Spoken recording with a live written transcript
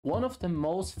One of the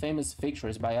most famous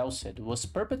victories by El Cid was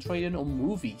perpetrated on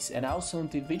movies and also on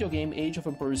the video game Age of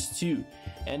Empires 2,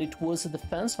 and it was the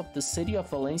defense of the city of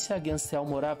Valencia against the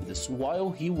Almoravides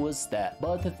while he was dead.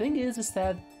 But the thing is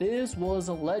that this was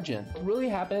a legend. What really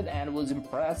happened and was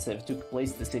impressive took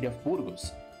place in the city of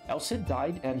Burgos. El Cid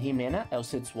died and Jimena, El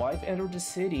Cid's wife, entered the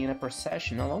city in a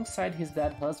procession alongside his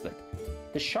dead husband.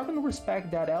 The shock and respect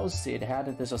that El Cid had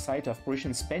in the society of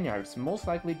Christian Spaniards most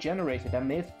likely generated a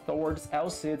myth towards El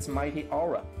Cid's mighty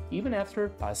aura, even after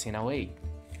passing away.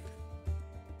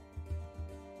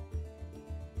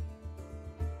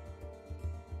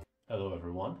 Hello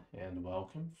everyone, and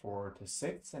welcome for the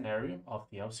 6th scenario of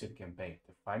the El Cid campaign,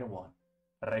 the final one,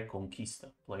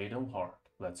 Reconquista, played on hard.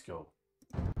 Let's go.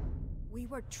 We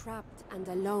were trapped and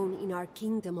alone in our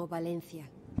kingdom of Valencia.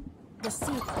 The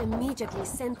Cid immediately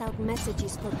sent out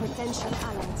messages for potential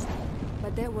allies,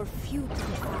 but there were few to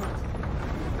be found.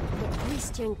 The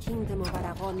Christian kingdom of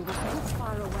Aragon was too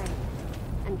far away,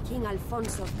 and King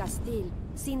Alfonso of Castile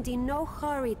seemed in no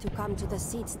hurry to come to the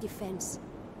Cid's defense.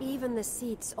 Even the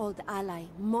Cid's old ally,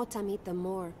 Motamid the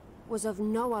Moor, was of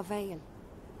no avail.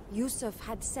 Yusuf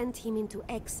had sent him into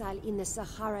exile in the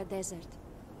Sahara Desert,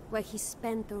 where he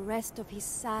spent the rest of his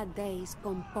sad days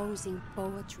composing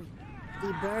poetry.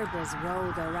 The Berbers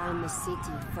rode around the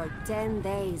city for 10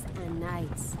 days and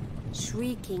nights,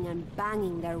 shrieking and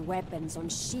banging their weapons on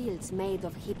shields made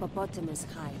of hippopotamus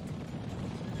hide.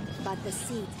 But the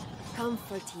Cid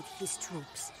comforted his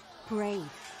troops, prayed,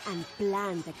 and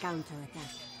planned a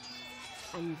counterattack.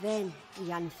 And then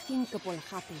the unthinkable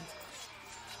happened.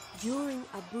 During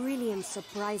a brilliant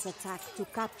surprise attack to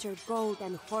capture gold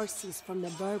and horses from the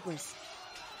Berbers,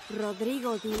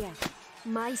 Rodrigo Diaz,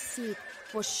 my Cid,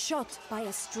 was shot by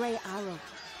a stray arrow.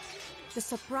 The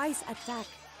surprise attack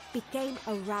became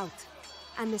a rout,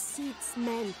 and the Cid's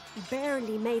men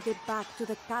barely made it back to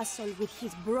the castle with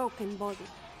his broken body.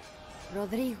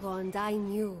 Rodrigo and I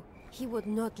knew he would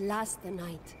not last the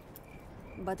night.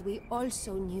 But we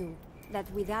also knew that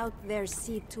without their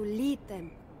Cid to lead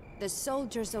them, the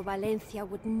soldiers of Valencia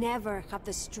would never have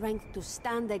the strength to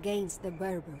stand against the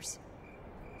Berbers.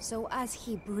 So as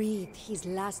he breathed his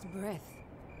last breath,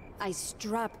 I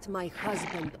strapped my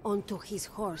husband onto his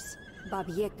horse,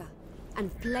 Babieca,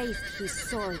 and placed his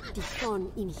sword,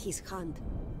 Tizon, in his hand.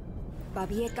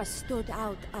 Babieca stood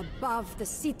out above the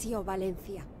city of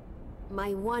Valencia.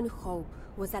 My one hope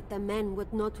was that the men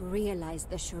would not realize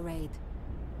the charade.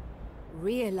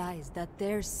 Realize that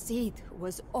their Cid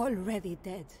was already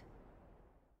dead.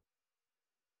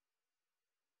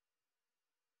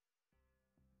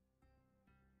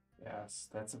 Yes,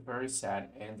 that's a very sad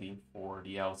ending for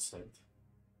the El Cid.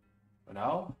 But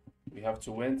now, we have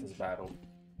to win this battle.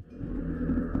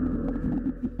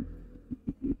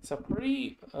 It's a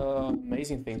pretty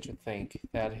amazing thing to think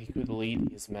that he could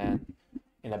lead his men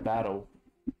in a battle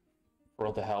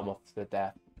for the Helm of the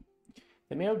Death.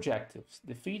 The main objectives: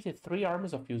 defeat the 3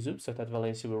 armies of Yusuf so that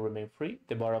Valencia will remain free.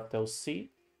 The bar of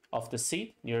the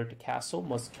Cid near the castle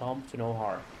must come to no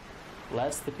harm,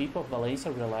 lest the people of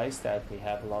Valencia realize that they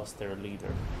have lost their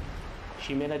leader.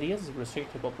 Jimena Diaz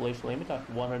restricts the population limit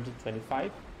of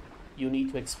 125. You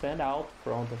need to expand out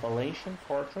from the Valencian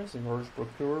fortress in order to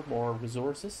procure more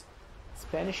resources.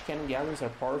 Spanish cannon galleons are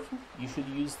powerful. You should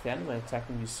use them when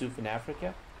attacking Yusuf in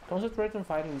Africa. Concentrate on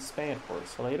fighting in Spain at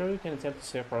first. Later you can attempt to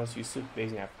sail across Yusuf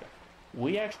base in Africa.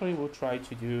 We actually will try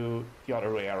to do the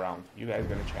other way around. You guys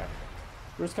gonna check.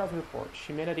 Your scout report.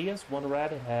 Jimena Diaz, 1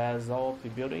 red, has all the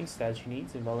buildings that she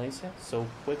needs in Valencia, so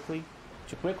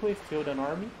to quickly field an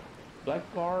army. Black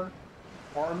Guard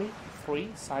Army 3,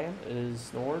 Sion,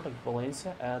 is north of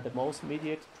Valencia and the most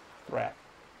immediate threat,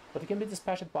 but it can be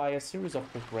dispatched by a series of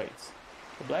quick raids.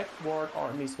 The Black Guard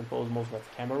Army is composed mostly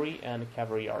of cavalry and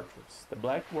cavalry archers. The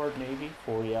Black Guard Navy,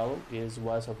 4 yellow, is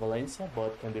west of Valencia,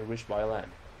 but can be reached by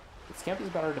land. Its camp is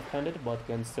better defended, but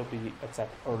can still be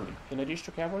attacked early. In addition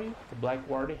to cavalry, the Black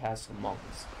Guard has some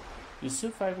monks.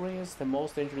 Yusuf is the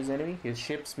most dangerous enemy. His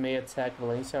ships may attack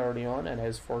Valencia early on, and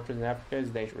his fortress in Africa is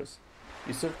dangerous.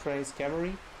 Yusuf trains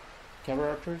cavalry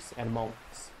archers, and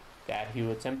monks that he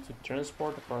will attempt to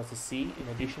transport across the sea, in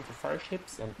addition to fire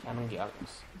ships and cannon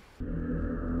galleons.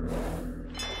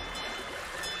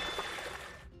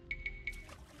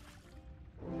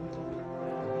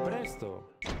 Presto!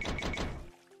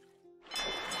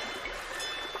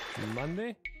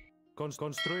 Mande?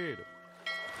 Construir.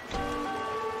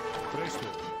 Presto.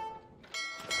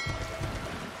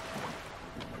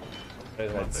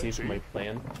 Let's see if my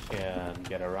plan can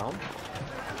get around.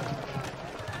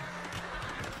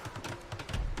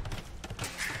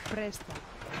 Presto.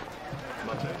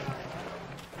 Mande.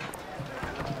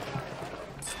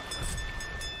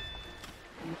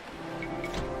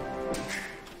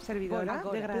 Servidora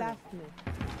de grado.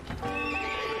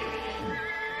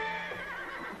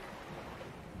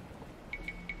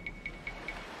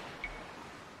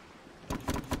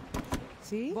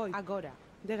 Sí, voy. Agora.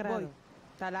 De grado. Voy.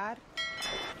 Talar.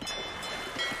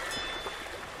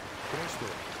 Presto.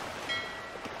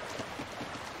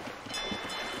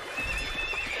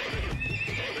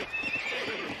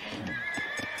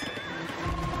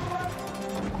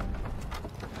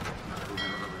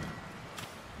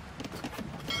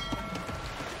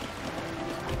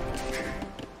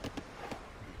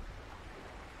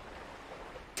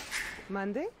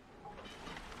 ¿Mande?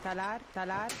 Talar,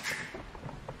 talar.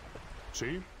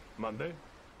 Sí, mande.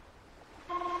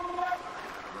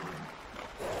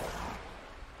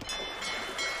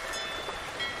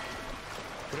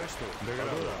 Presto, de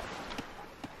grado.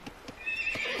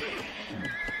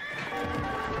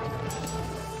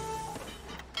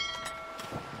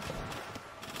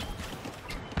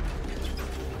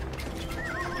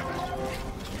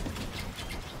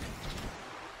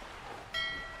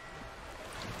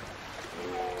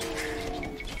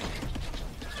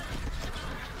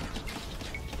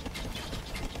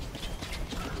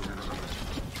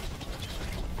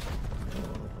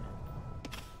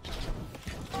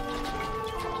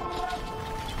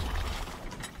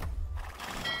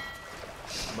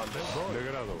 De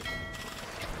grado.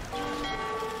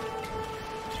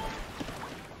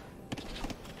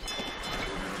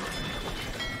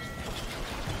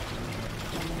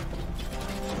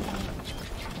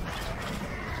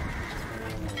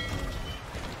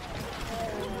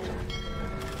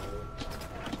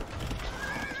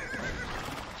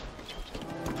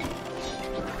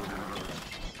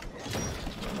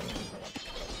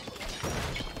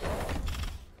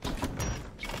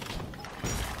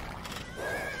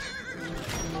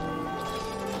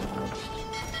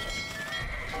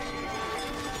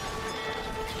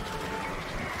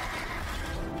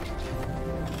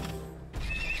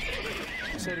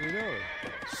 Servidor.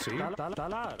 Sí,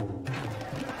 talar.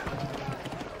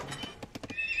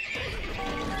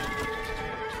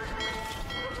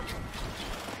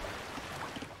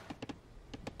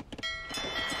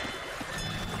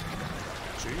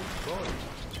 Sí, voy.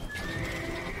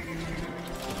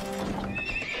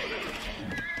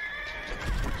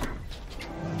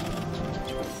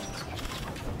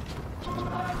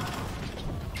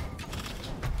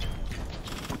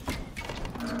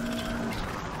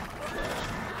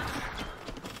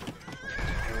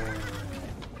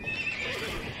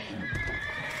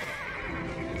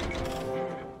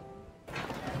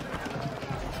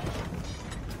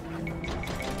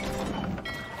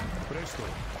 Presto.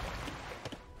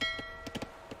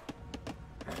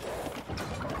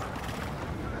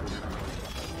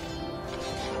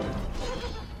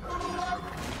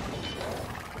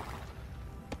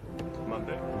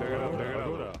 Mande. De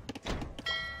grado.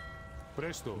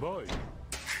 Presto. Voy.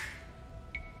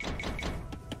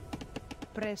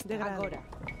 Pres de grado. Agora.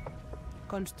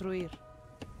 Construir.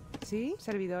 ¿Sí?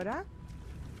 ¿Servidora?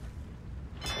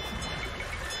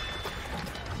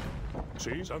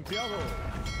 Sí, Santiago.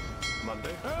 Mande.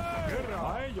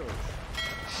 ¡Guerra! ¡A ellos!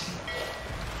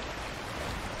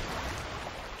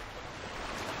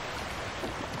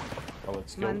 Oh,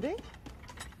 let's go. ¿Mande?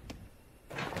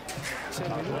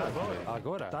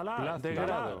 Agora. Talar, De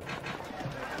grado.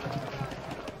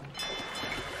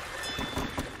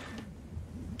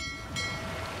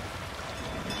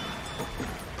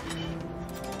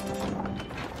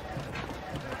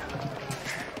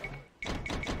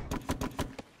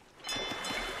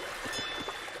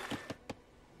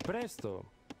 Presto.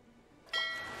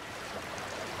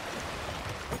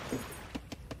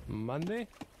 Mande.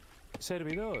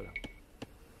 Servidor.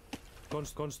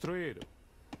 Construir.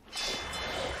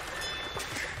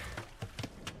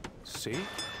 Sí.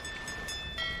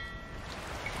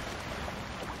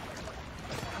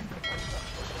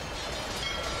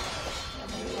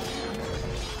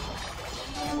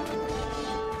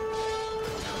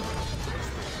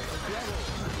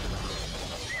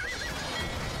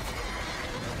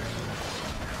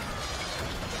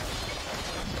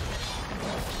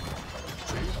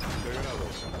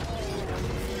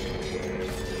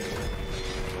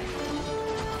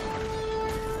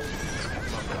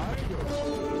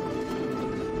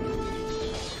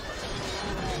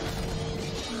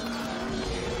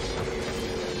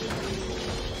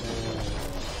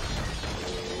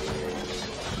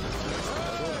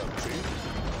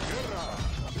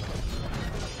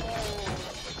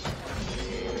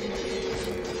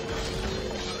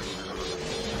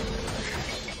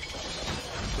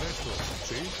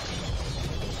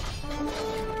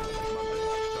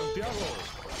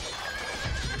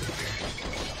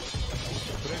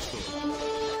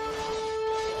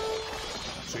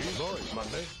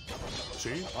 Mandé.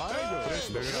 Sí. A ellos.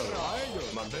 Presto. De guerra. A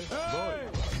ellos. Mandé. Voy.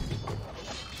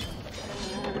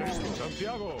 Presto.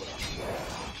 Santiago.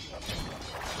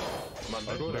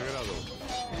 Mandé. De grado.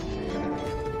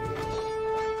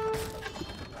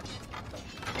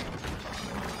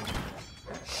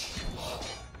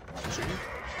 Sí.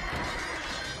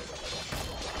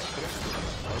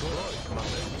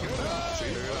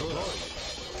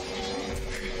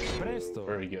 Presto.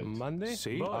 Very good. Mande.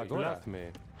 Sí. Voy. Agora.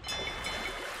 Hazme.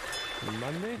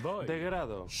 Mande. Voy. De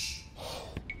grado.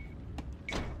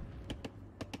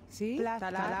 Sí,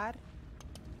 talar.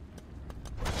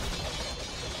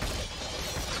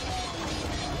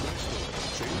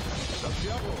 Sí.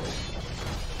 Santiago.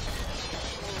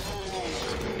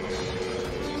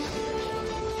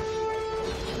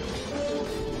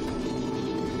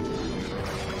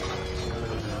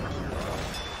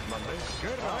 Mandé.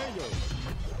 Guerra. A ellos.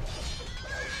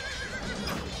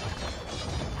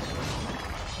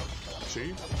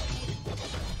 Sí.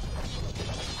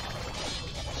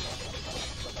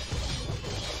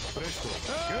 Presto.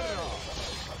 Guerra.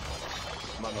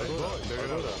 Mandé. De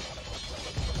grado.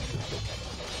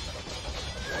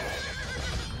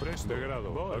 Presto. De grado.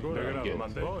 Voy. De grado. Good.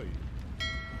 Mandé. Voy.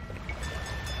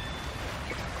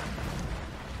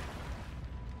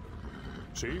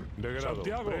 Sí. De grado.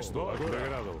 Santiago. Presto. Agora. De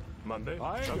grado. Mandé.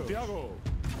 A ellos. Santiago.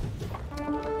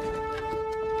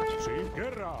 Sí.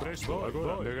 Guerra. Presto. Voy.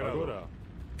 Agora. Voy. De grado. Agora.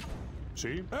 Sí.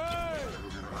 ¡Ey!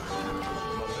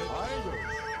 Mandé. A ellos.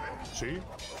 Sí.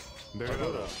 De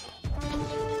grado.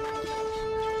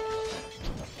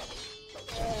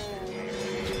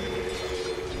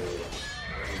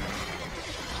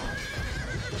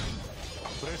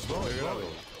 Presto. De grado.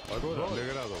 Agora. De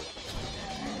grado.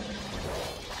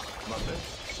 Mandé.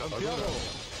 Santiago.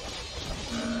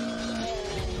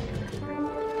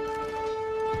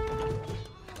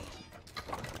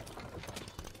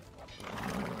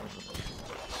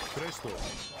 Presto.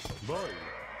 Voy.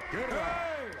 Guerra.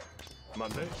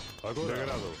 Mandé. De Agora.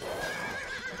 grado.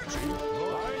 Sí. A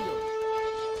ellos.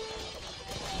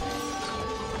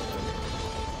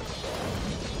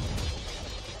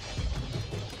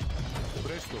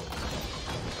 Presto.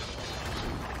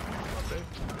 Mandé.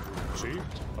 Sí.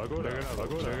 Agora. De grado.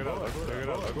 Agora. De grado. Agora. De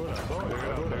grado. Agora. De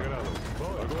grado. De grado.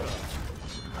 Voy. Agora.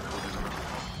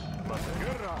 Mandé.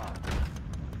 Guerra.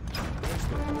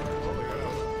 Presto. Voy.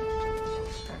 Agora.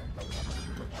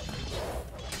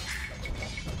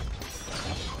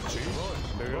 Sí. Voy.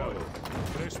 De grado.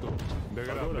 Presto. De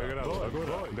grado. Agora. De grado. Voy.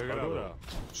 Agora. Voy. De grado. Agora.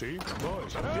 Sí. Voy.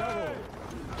 Santiago.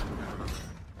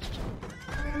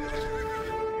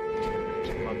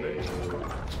 Mandé.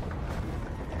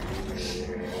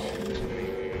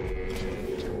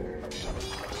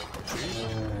 Sí.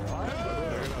 Agora.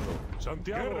 De grado.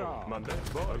 Santiago. Guerra. Mandé.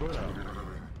 Voy. Agora.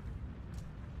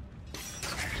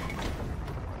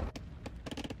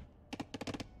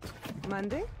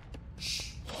 Mande.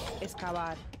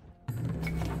 Excavar.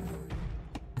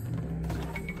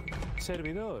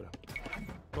 Servidor.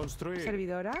 Construir.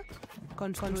 Servidora.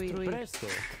 Construir. Presto.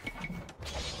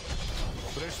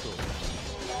 Presto.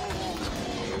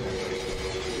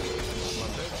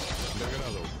 Mandé. De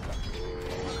grado.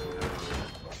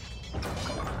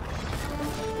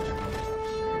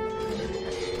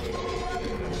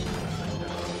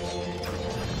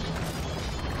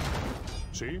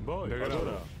 Sí. Voy. De grado.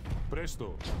 Agora.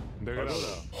 Presto. De grado.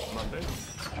 Agora. Mandé.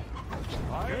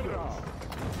 A Guerra.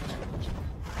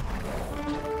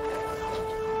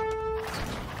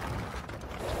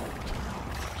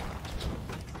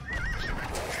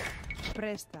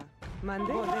 Presta.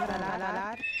 Mande.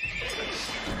 Talar.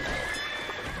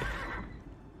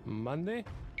 Mande.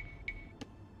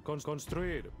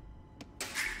 Construir.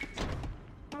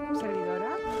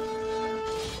 Servidora.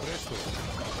 Presto.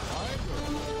 A ellos.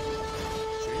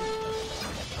 Sí.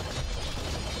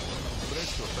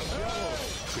 Presto. Santiago.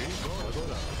 Sí. Voy.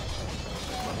 Agora.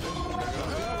 Mandé.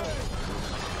 Santiago.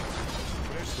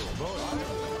 Presto. Voy.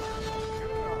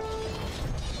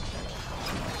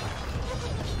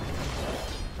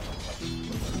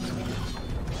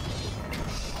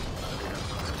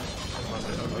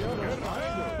 Mandé. Santiago. Guerra. A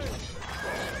ellos.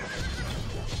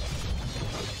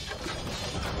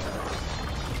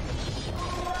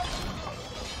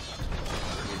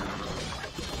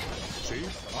 Sí.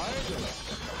 A ellos.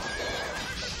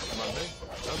 Mandé.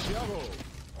 Santiago.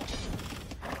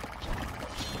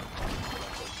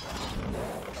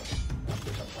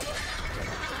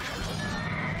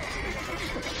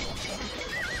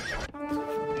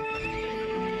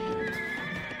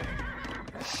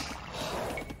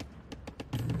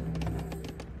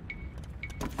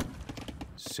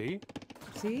 Sí.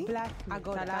 Sí.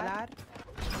 Agora. Talar.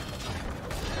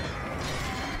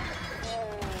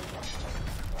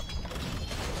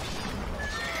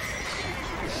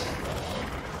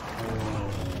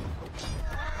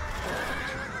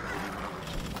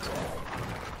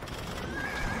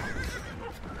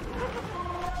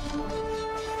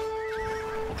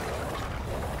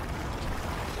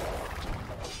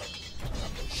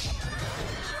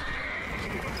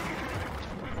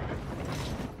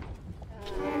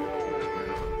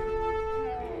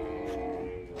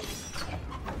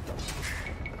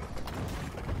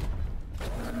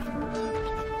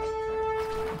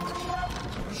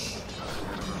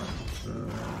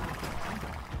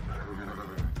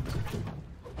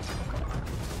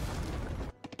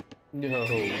 No.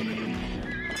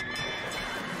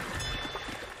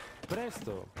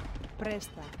 Presto.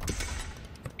 Presta.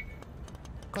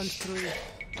 Construir.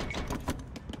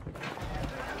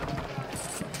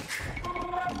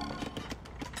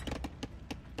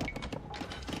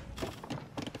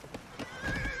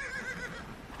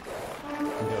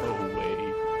 No way.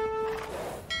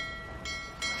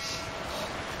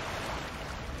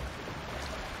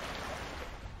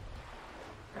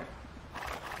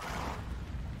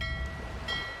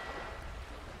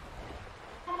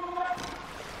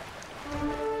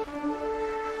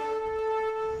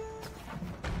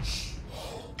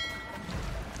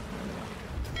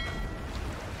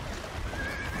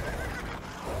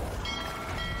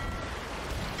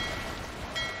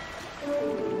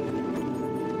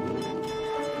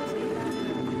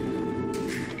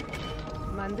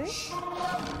 Mande.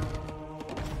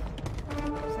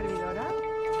 Servidora.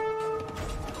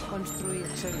 Construir.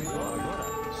 Servidor. Ahora.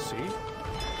 Sí.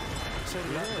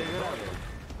 Servidor de grado.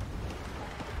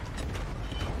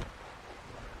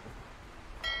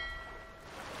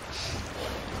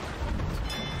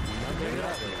 De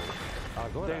grado.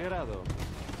 Agora. De grado.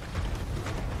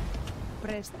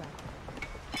 Presta.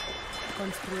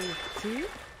 Construir. ¿Sí?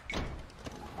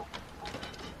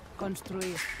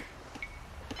 Construir.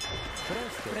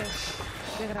 Presto. Presta.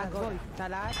 Degrador.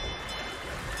 Talar.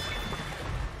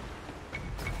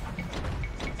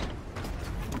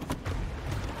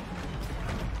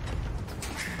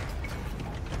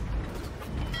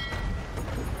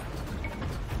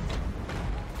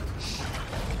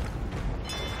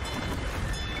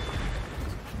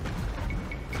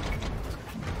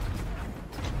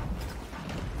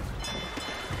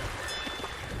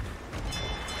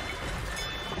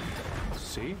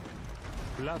 Sí.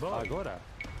 Plazo. Agora.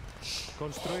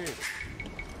 Construir.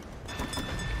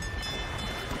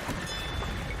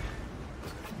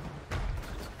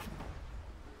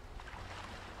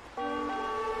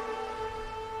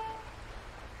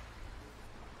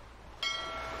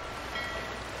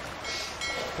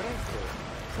 Presto.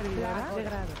 Servidora.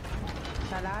 Degrado.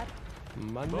 Talar.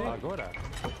 Mande. Agora.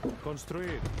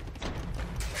 Construir.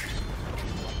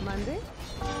 Mande.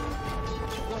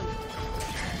 Gol.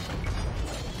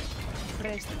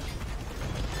 Presta.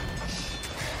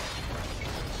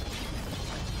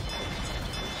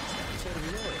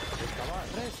 Servidor. Excavar.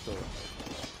 Presto.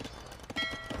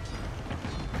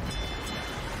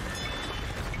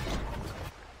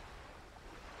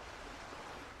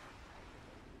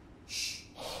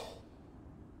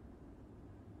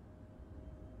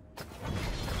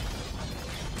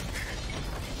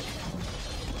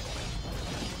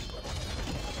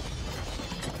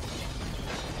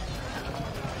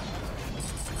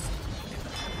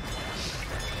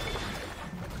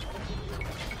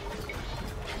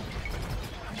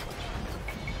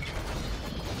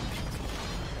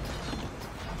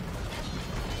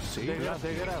 Sí.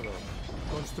 De grado.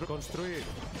 Construir.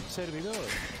 Servidor.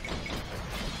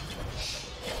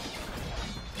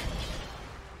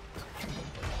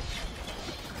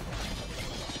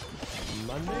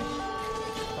 Mande.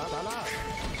 Talar.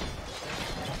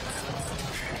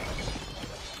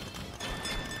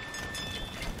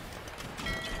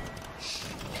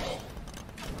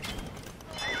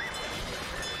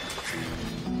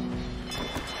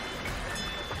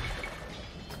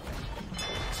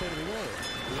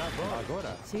 Servidor.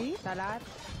 Agora. ¿Sí? Talar.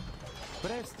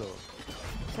 Presto.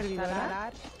 Servidora.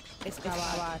 Talar.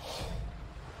 Excavar.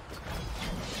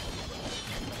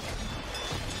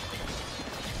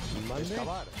 Mande.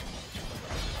 Excavar.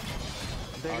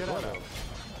 De grado.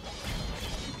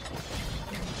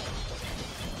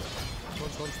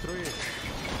 Construir.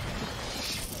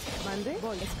 Mande.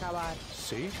 Voy. Excavar.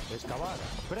 Sí. Excavar.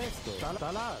 Presto.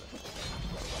 Talar.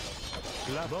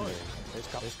 Voy.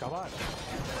 Excavar.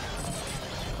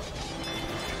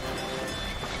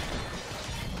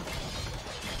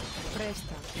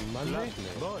 Presta. Mande.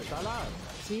 Voy. Talar.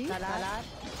 ¿Sí? Talar.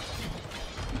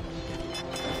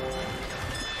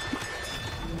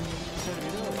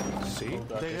 Servidor. Sí.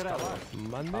 De grado.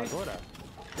 Mande. Agora.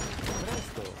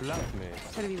 Presto. Plasme.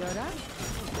 Servidora.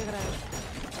 Degrado.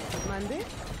 Mande.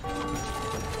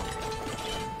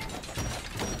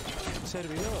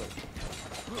 Servidor.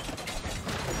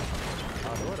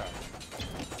 Agora.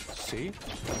 Sí.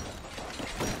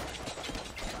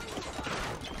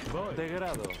 Voy. De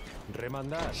grado.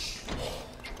 Remandar.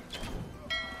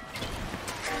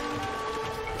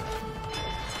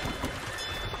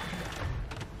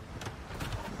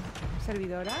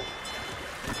 Servidora.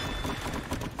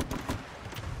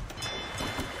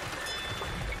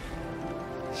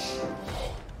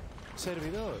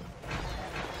 Servidor.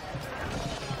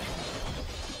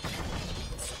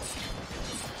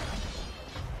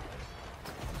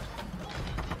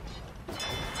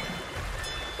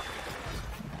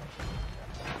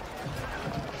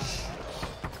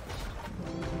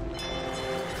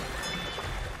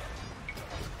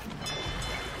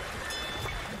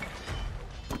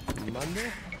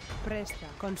 Mande. Presta.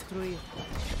 Construir.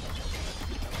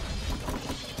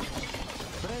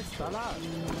 Préstala.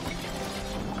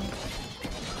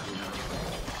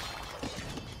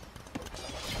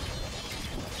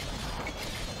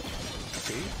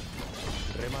 Sí.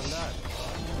 Remandar.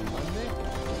 Mande.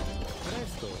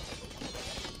 Presto.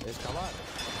 Excavar.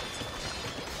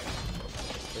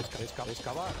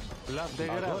 Excavar.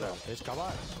 Degrada.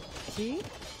 Excavar. ¿Sí?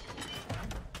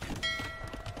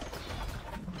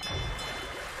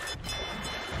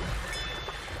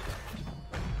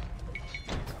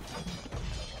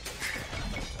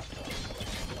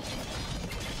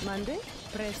 Mande.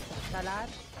 Presta. Talar.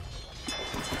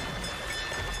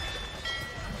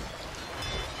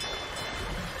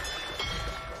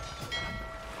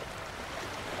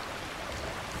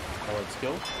 Now let's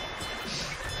go.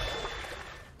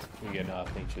 We get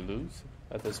nothing to lose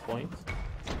at this point.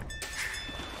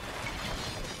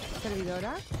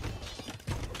 Servidora.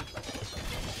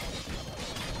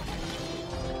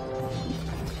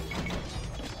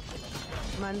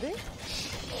 Mande.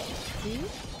 Sí.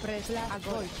 Presta.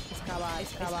 Agol. Excavar.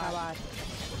 Excavar.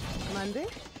 Mande.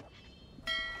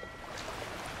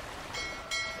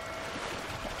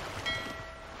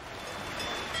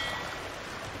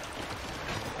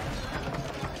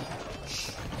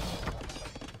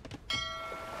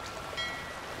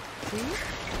 Sí.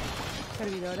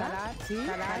 Servidora. Talar. Sí.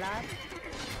 Talar.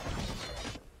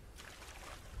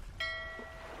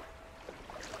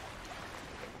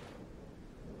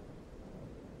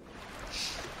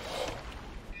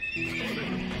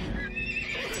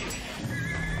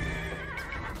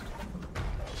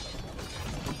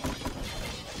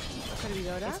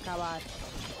 Servidora. Excavar.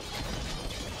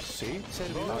 Sí.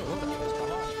 Servidor.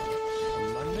 Excavar.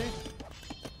 Mande.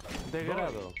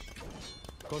 Degrado.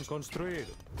 Construir.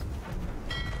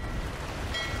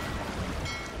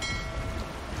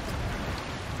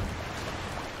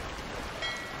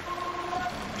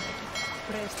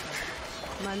 Presta.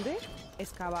 Mande.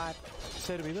 Excavar.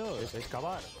 Servidor.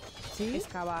 Excavar. Sí.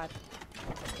 Excavar.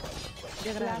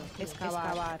 Degrado.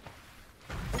 Excavar.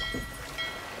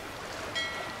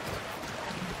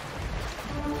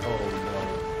 Oh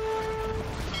no.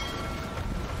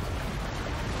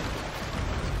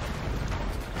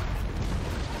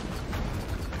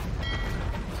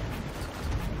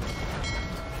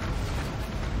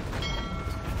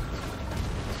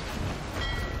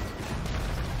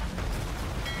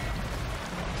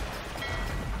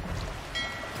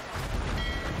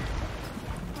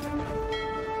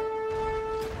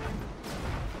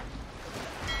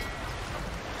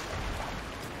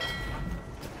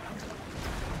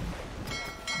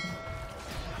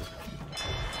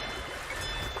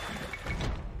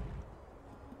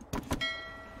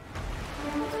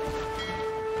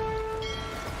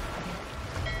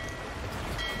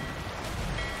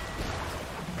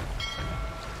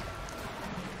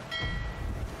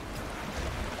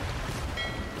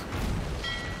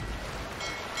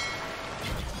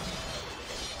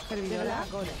 Servidora.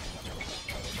 Agora.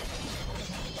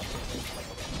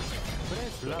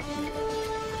 Presta.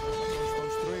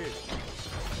 Construir.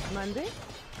 Mande.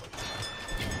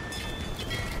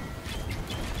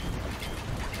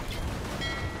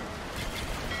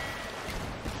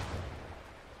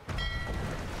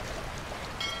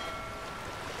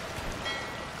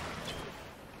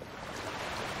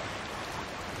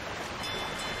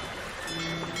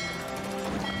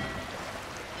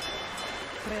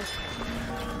 Presta.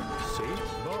 Sí.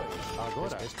 Voy.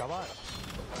 Agora. Excavar.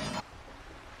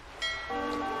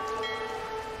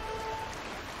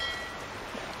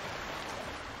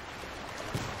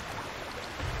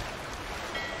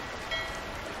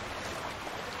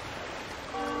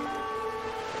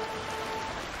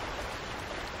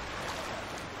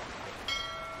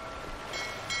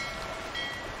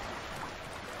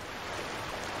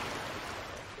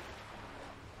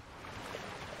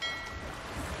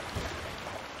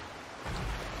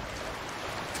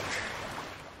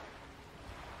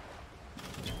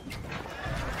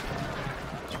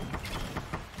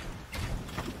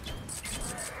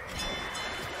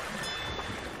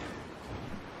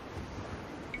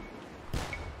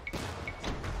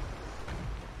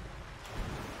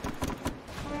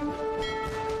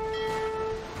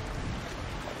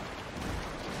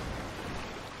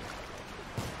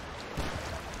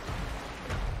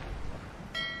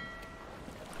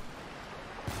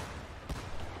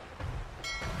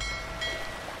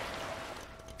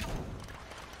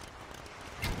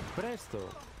 Presto.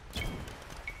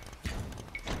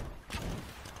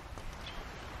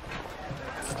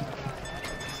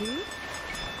 ¿Sí?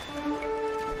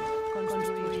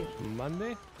 Construir.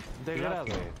 Mande.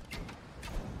 Degrado.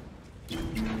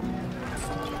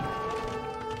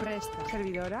 Presta.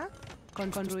 Servidora.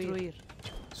 Construir.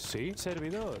 Sí,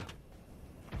 servidor.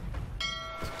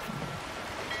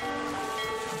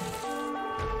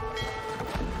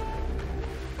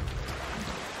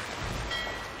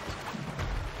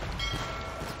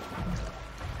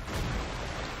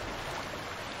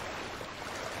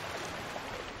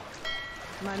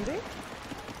 ¿Mande?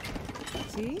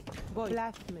 Sí, voy.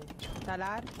 Plazme.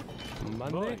 Talar.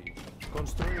 Mande. Voy.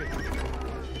 Construir.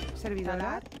 Servidora.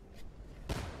 Talar.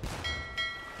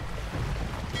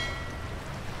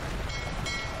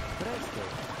 Presto.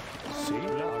 Sí,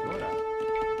 ahora.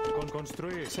 Con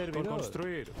construir. Servidor. Con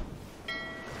construir.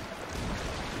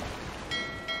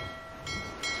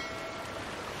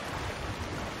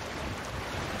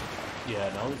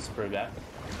 Yeah, no, it's pretty bad.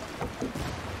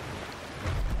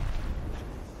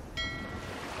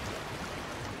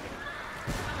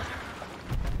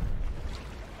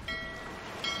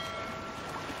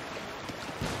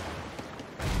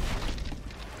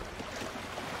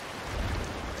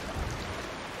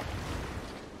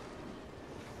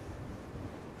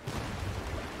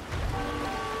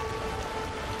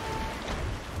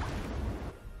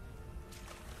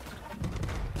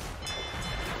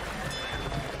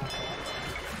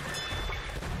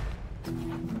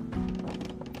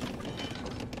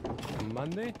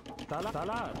 Mande.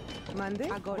 Talar. ¿Mande?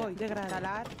 Agora. Voy. Degradar.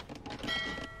 Talar.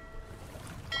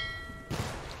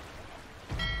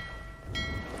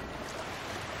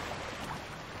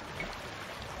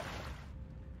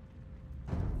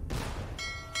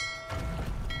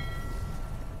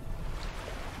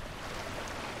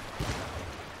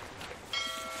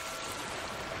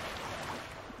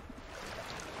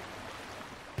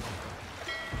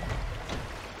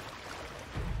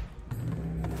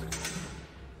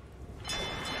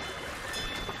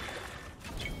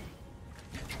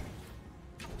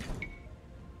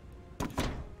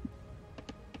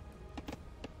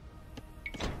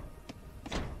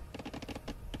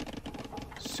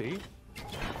 Sí.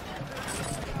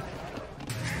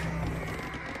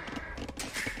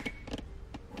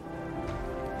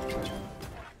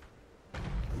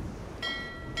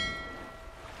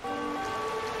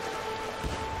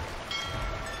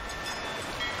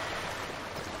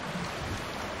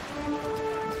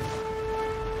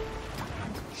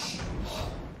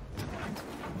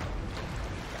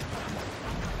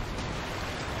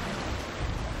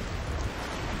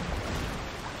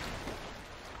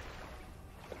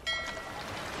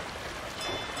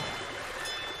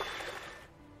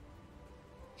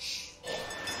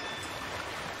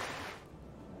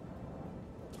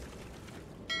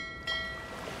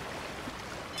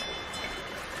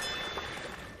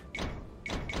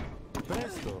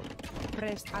 Presto.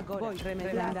 Presta. Agora. Voy.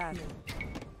 Remendar.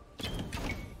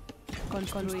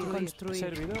 Construir.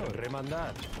 Servidor.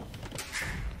 Remandar.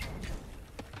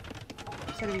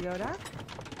 Servidora.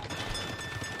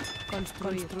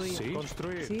 Construir. Sí.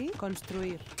 Construir. Sí.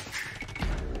 Construir.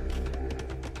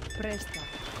 Presta.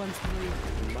 Construir.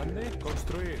 Mande.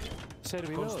 Construir.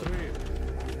 Servidor. Construir.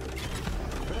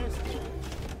 Presto.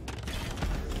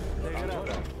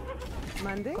 Degrada.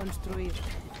 Mande. Construir.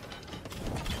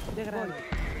 Degrada.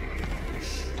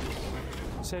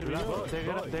 Servidor.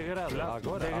 Degrada.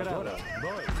 Agora.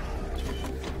 Voy.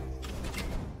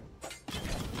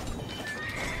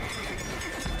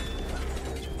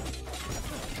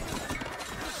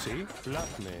 Sí.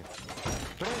 Plazme.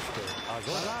 Presto.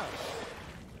 Agora.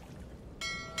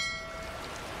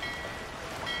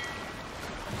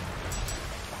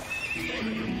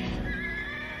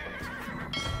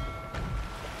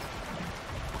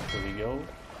 Here we go.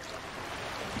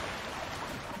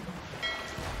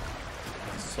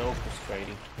 It's so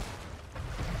frustrating.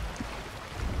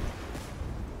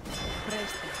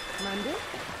 Presta. Mande.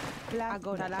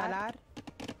 Agora. Talar.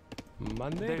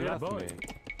 Mande. Plazme.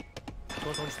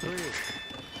 Construir.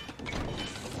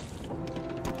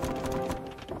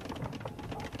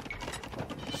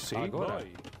 Sí. Agora.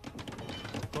 Voy.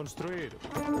 Construir.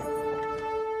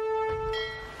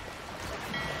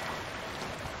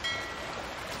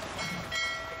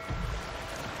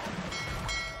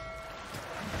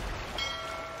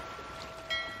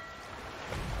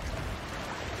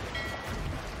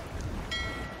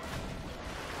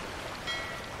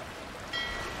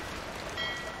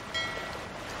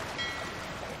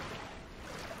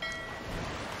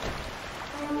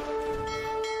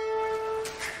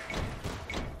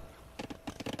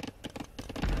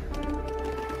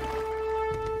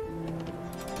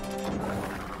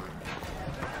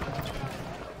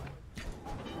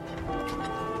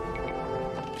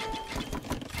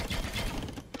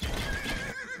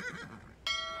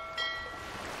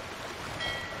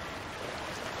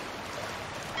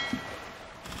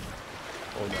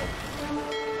 no.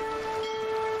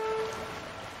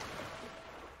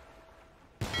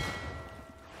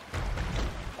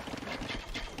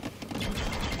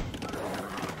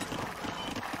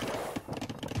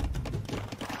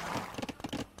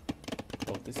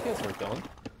 Oh, these guys are gone.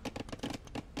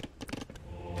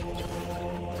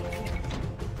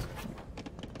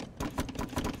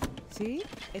 Sí,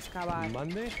 excavar.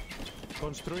 Mande.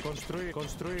 Construir, construir,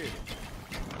 construir.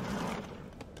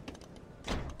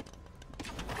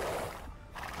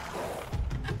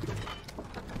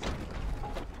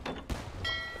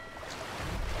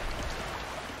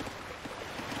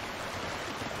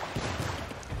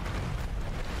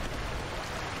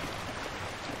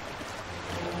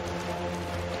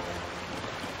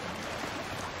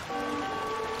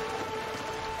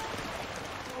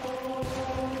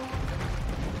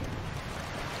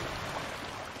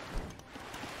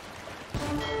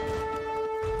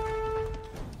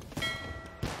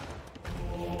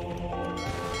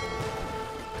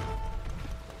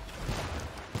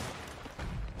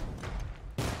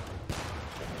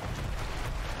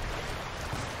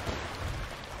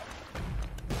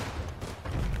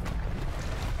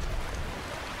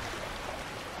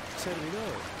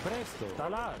 Servidor, presto,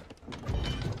 talar.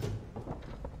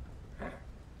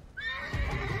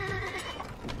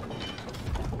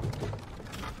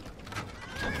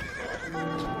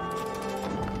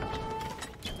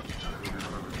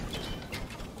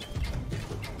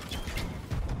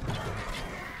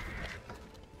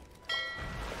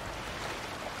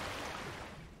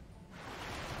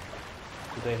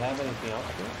 Do they have anything else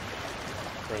here?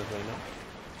 Currently, no.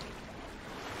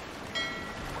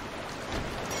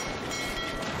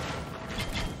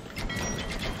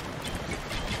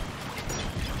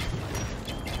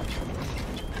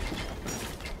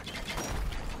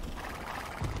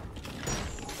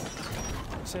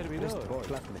 Servidor,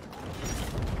 Plazme.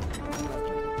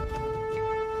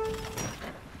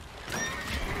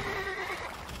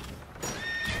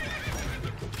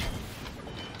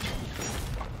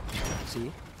 Sí,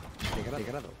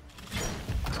 degrado.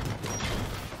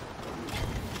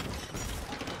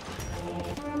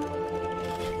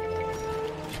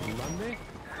 mande.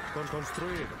 Con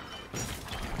construir.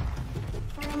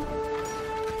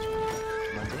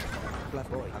 Mande.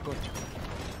 Plazme. Acor.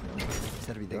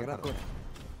 Servidor. Acor.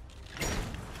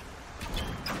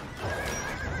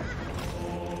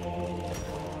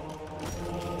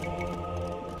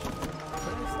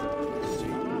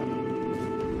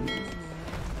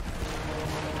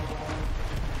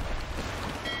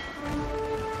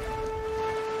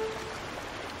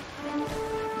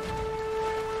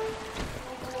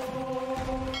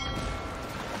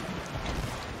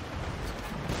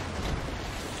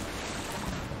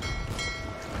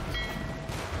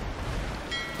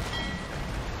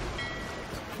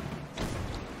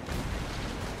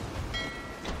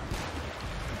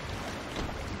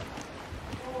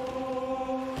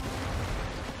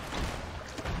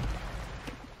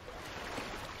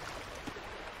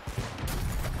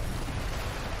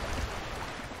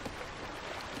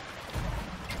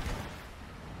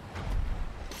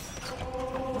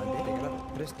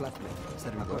 Plazme.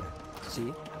 Servidor.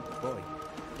 Sí. Voy.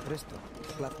 Presto.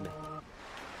 Plazme.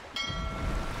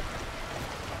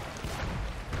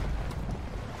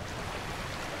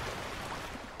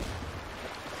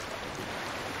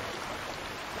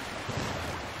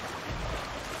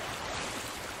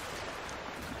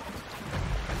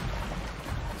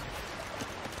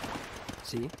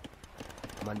 Sí.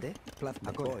 Mande.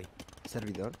 Plazme. Voy.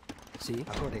 Servidor. Sí.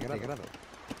 Acorde. Grado.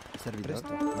 Servidor.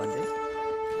 Presto. Mande.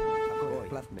 Voy.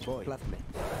 Plazme. Voy. Plazme.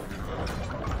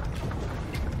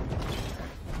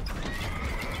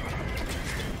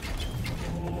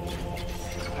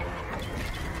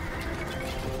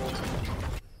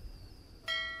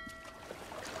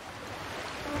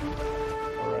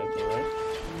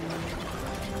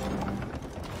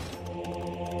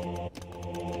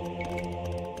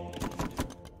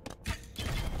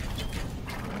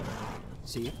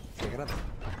 Sí, degrado.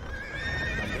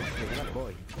 Mande, degrado.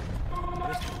 Voy.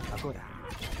 Presto. Acora.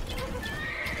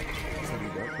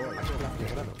 Servidor. Voy. Acora.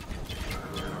 Degrado.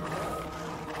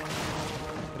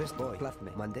 Presto. Voy.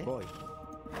 Plazme. Mande. Voy.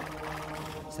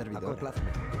 Servidor.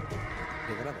 Plazme.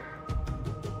 Degrado.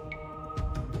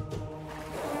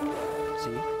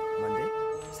 Sí. Mande.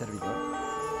 Servidor.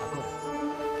 Acora.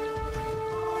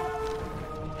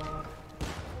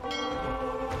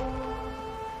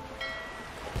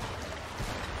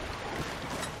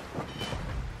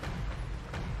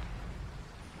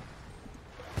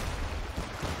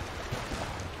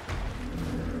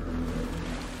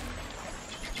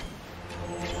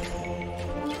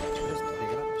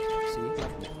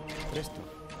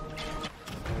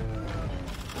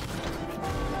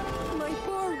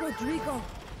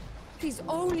 'Tis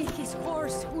only his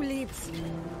horse who lives.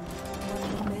 But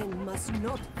the men must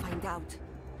not find out,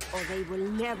 or they will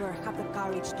never have the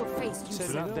courage to face you.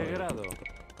 Plan de grado.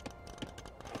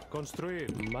 Construir.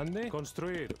 Mande.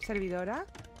 Construir. Servidora.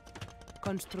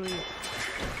 Construir.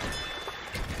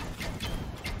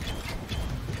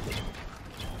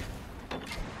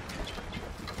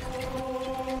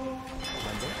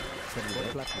 Mande. Servidor.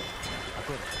 Plazme.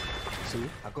 Acorde. Sí.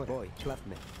 Acorde. Voy.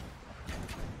 Plazme.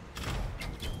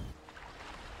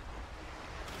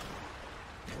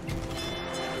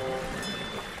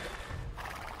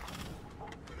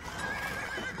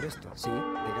 Presto. Sí.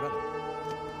 De grado.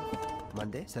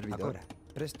 Mande. Servidor. Acora.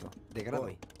 Presto. De grado.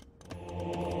 Voy.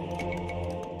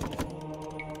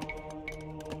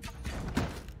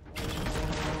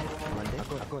 Mande.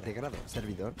 Acora. De grado.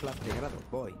 Servidor. Plaz. De grado.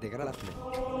 Voy. De grado. Plazme.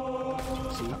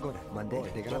 Sí. Acora. Mande.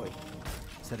 Voy. De grado.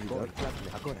 Servidor.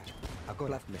 Plazme. Acora. Acora.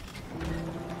 Plazme.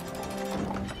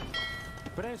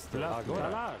 Presto.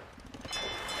 Talar.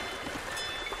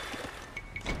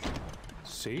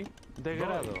 Sí. De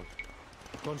grado.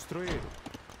 Construir.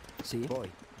 Sí.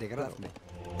 Voy. De grado.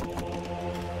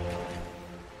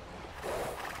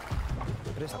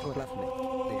 Presto. Acora. Plazme.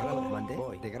 De grado. Mande.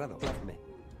 Voy. De grado. Plazme.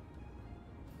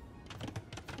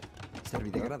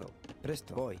 Servidor. De grado.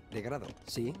 Presto. Voy. De grado.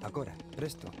 Sí. Acora.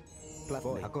 Presto.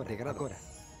 Plazme. Acora. De grado. Acora.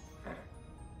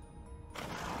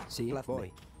 Sí. Plazme.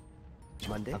 Voy.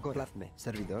 Mande. Acora. Plazme.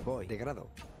 Servidor. Voy. De grado.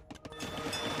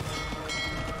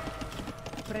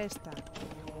 Presta.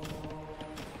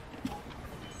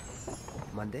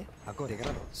 Mande. Acora. De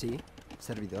grado. Sí.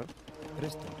 Servidor.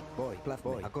 Presto. Voy.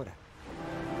 Plazme. Voy. Acora.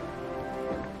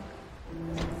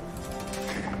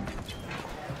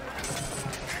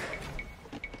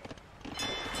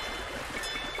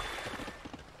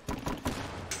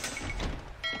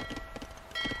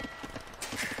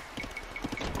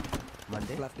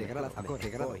 Mande. Plaz de grado. Acor. De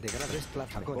grado. De grado. Es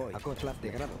plaz. Acor. Acor. Plaz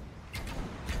de grado.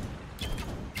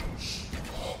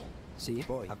 Sí.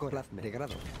 Voy. Acor. Plazme. De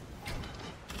grado.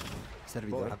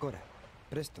 Servidor. Acora.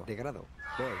 Presto. De grado.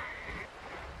 Voy.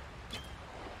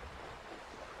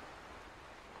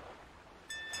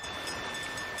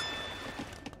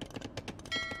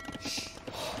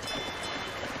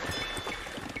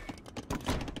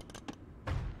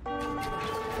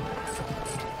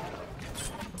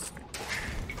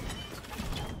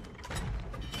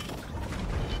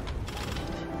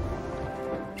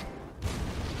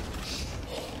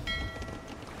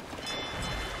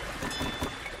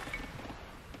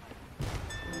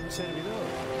 Servidor.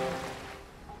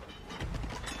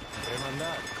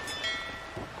 Remandar.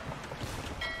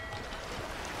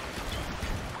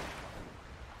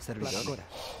 Servidor. Acora.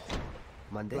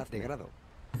 Mande. Plaz de grado.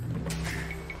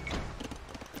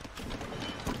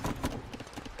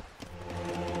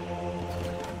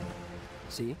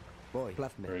 Sí. Voy.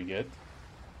 Plazme. Very good.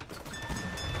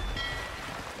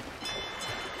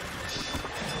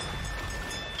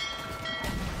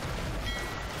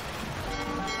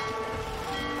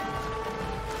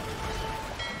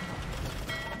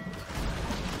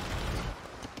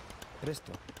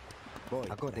 Presto. Voy.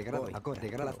 Acorde. De grado. Acorde. De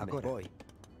grado. Acorde. Voy.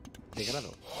 De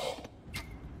grado.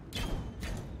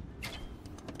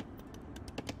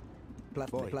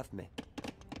 Plazme. Voy. Plazme.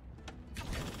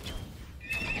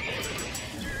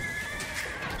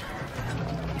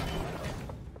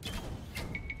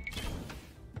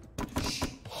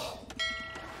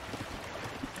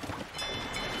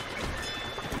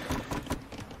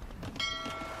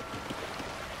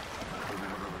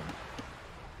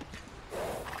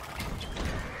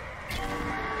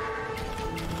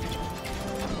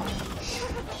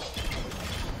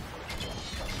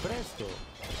 Presto.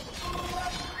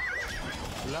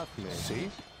 Plazme.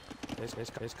 Sí.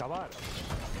 Excavar.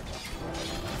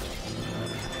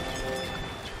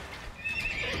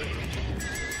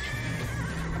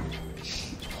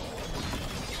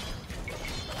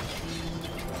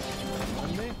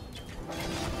 ¿Dónde?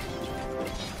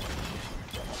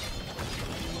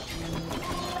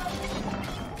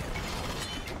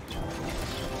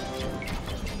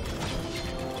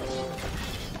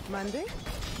 ¿Mande?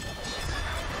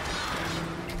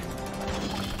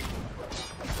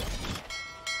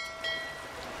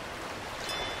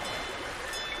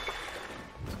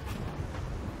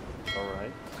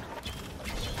 Alright.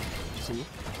 Sí.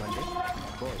 Mande.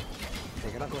 Voy. De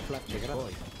grado. Plaz. De grado.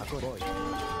 Voy. Acorde. Voy.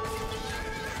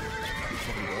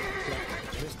 Servidor. Plaz.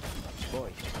 Presto.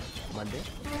 Voy. Mande.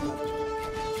 Plaz.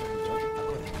 Servidor.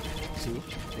 Acorde. Sí.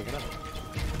 De grado.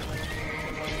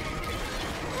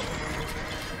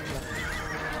 Plaz.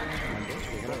 Mande.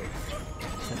 De grado.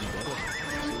 Servidor.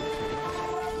 Sí. De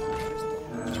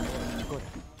grado. Presto. Acorde.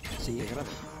 Sí. De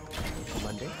grado.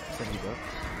 Mande. Servidor.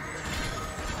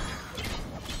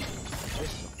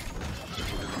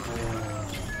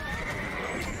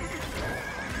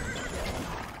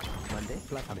 Mande,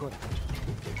 plazme. Agora.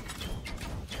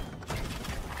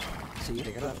 Sí,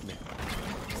 degradme.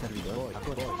 Servidor, voy,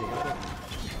 agora, degradme.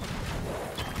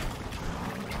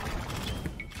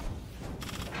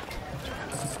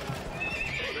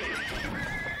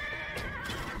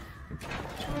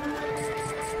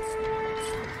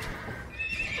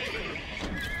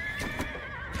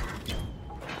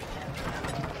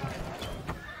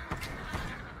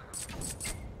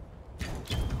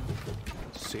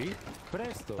 Sì,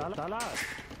 presto, talar.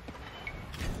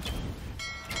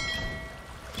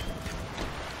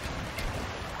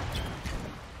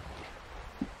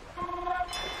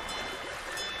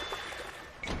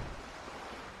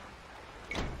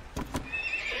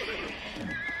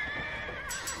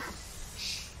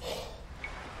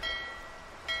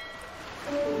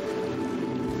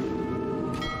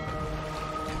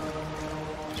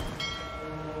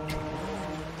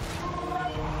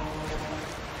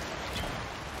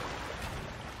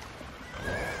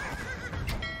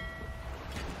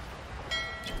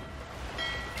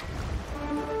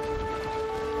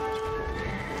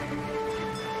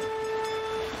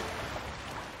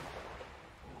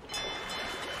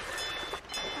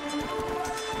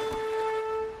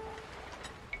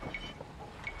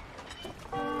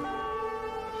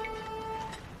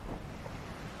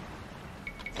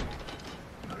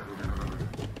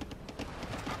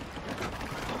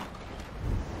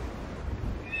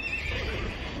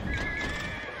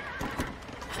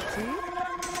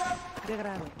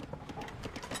 Degrado.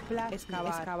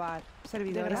 Excavar.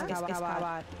 Servidora.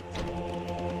 Excavar.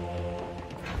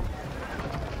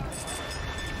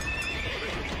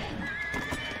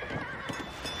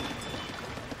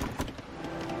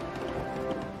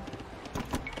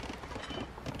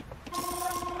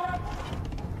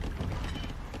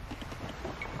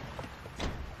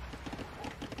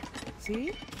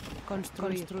 ¿Sí?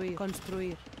 Construir. Mande.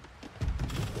 Construir.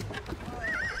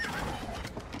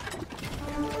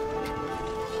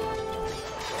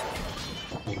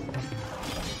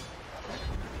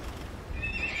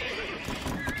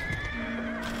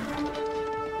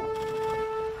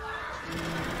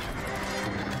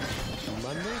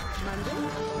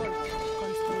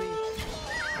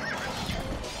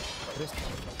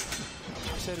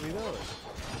 Servidor.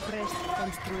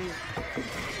 Construir.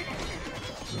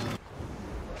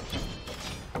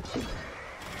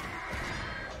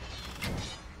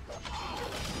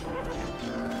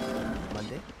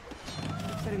 Mande.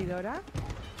 Servidora.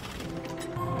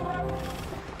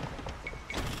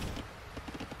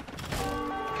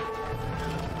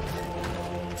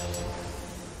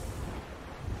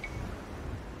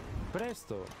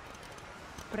 Presto.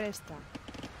 Presta.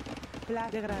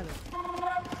 Degrado.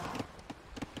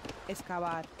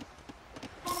 Excavar.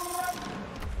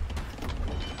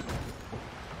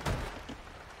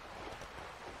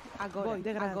 Agora. Voy.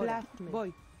 Degrado.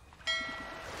 Voy.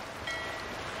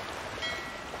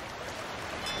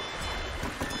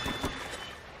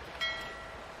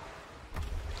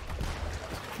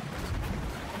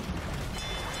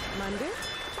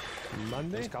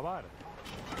 Mande. Excavar.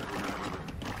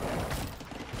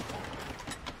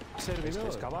 Servidor.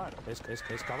 Excavar.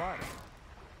 Excavar.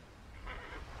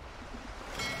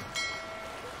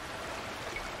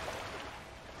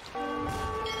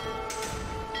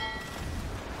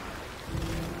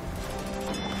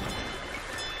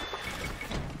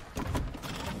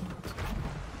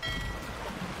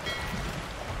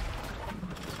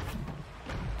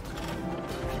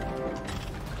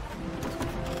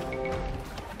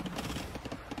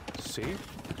 Sí.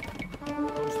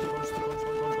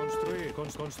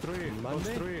 Construir. Mande.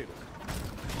 Construir.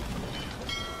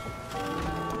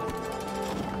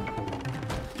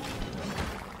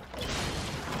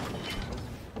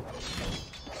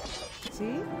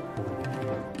 ¿Sí?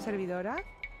 Servidora.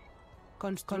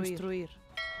 Construir.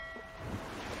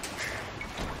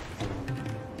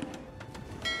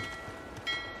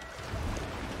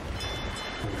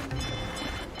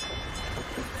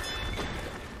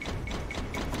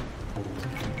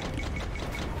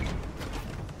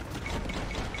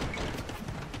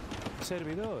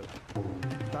 Servidor.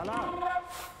 Talar.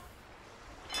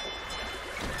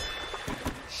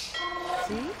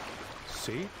 ¿Sí?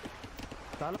 Sí.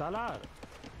 Talar.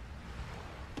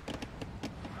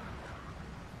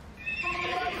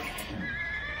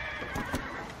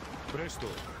 Presto.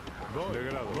 Voy.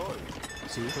 Degrado. Voy.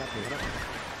 Sí, degrado.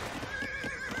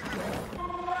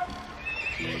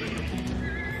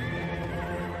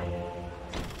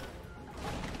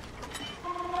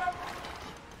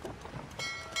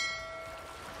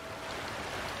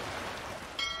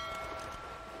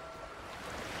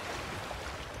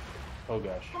 Oh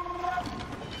gosh.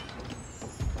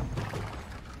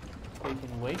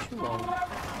 taking way too long,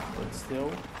 but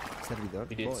still, Servidor.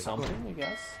 we did Voy. something, I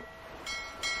guess.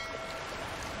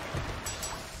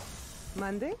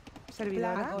 Mande.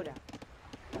 Servidora. Agora.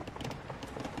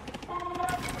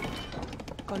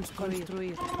 Construir.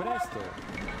 Presto.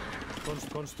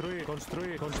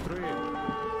 Construir.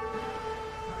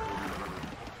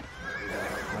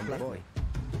 Mande. Voy.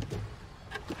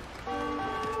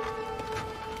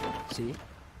 Sí.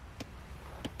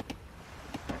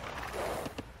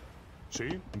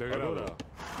 Sí, degrada.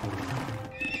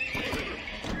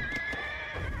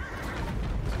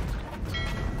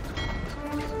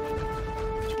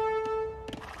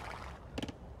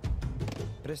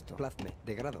 Presto. Plazme.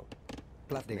 Degrado.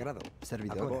 Degrado.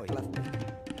 Servidor. Voy. Plazme.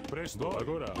 Presto,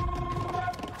 agora.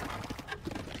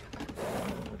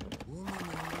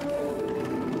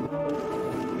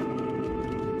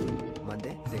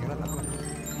 Mande. Degrado.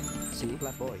 Sí.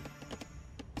 Plaz. Voy.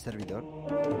 Servidor.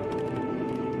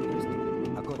 Presto.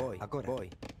 Voy. Voy.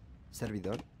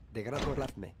 Servidor. Degrado.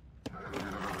 Plazme.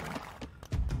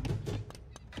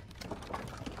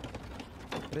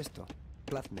 Presto.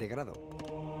 Plazme. Degrado.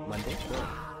 Mande.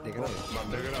 Voy. Degrado.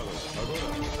 Degrado, agora.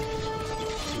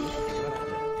 Sí. Degrado.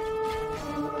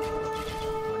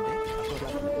 Mande.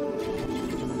 Plazme.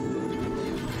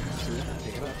 Sí.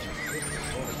 Degrado. Presto.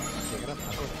 Voy. Degrado.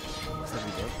 Agora.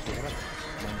 Servidor. Degrado.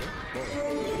 Mande. Voy.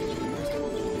 Presto.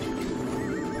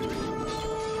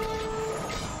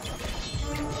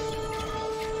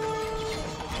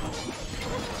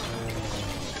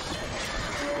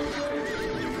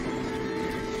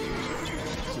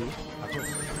 Sí,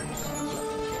 acuerdo.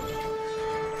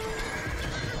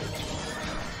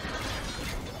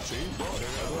 Sí,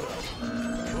 degadora.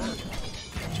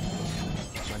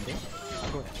 Mande.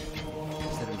 Agora.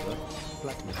 Servidor.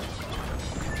 Plasma.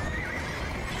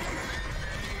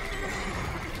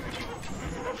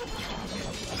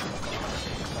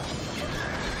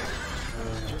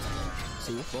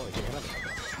 Sí, voy. Degrado.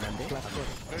 Mande. Plasma.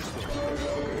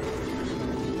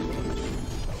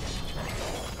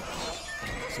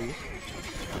 Sí.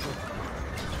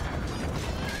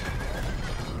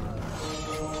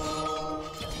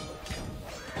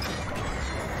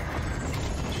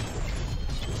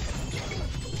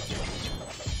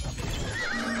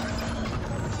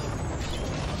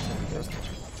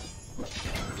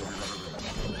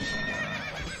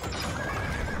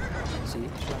 Sí,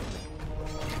 plasma.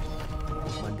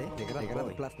 Mande.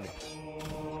 Degrado. Plasma.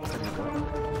 Servidor.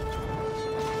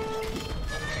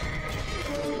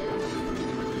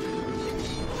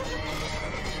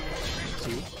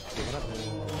 Sí, degrado.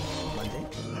 Mande.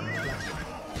 Plasma.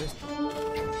 Presto.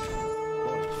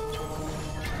 Voy.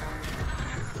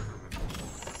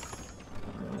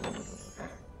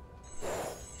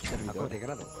 Servidor.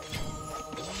 Degrado.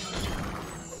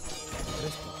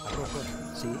 Presto. Acorde.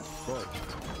 Sí, voy.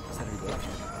 Servidor.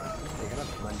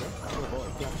 Degrado. Mande. Voy.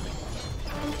 Plasma.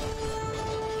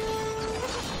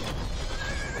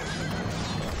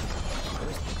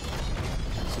 Presto.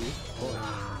 Sí, voy.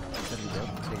 Servidor.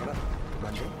 Degrado.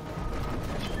 Mande.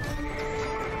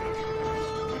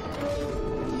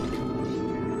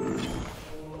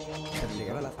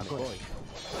 Servidor. Voy.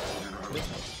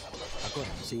 Presto.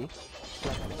 Acorde. Sí.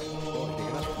 Plasma. Voy.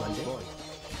 Degrado. Mande. Voy.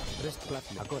 Presto.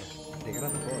 Plasma. Acorde.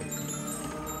 Degrado. Voy.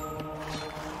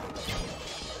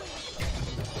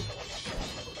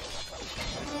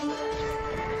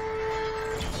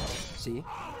 Sí.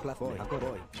 Plasma. Voy. Acorde.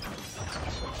 Voy.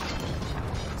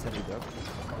 Servidor.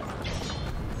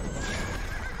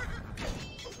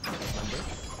 Mande.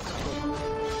 Acorde.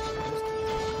 Presto.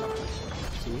 Plasma.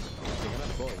 Sí.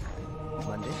 Degrado. Voy.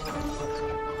 Mande.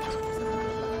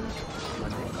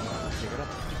 Mande.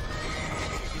 Degrado.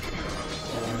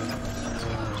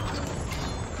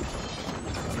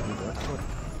 Servidor. Acorde.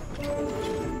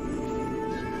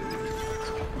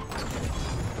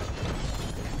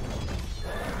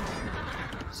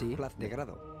 Sí. Plasma.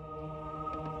 Degrado.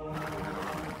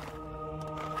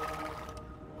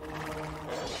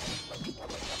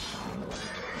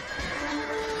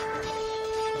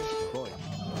 Voy.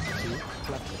 Sí.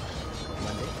 Plasma.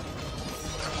 Mande.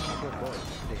 Acorde. Voy.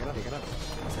 Degrado. Degrado.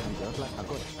 Servidor. Plasma.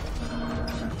 Acorde.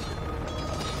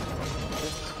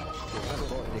 Degrado.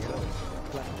 Voy. Degrado.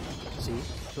 Plasma. Sí.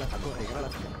 Plasma. Acorde. Degrado.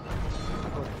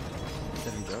 Acorde.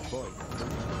 Servidor. Voy.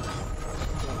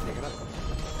 Plasma. Degrado.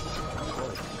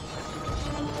 Voy.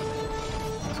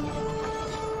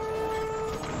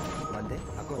 Mande.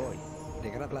 Acorde. Voy.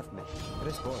 Degrado. Plasma.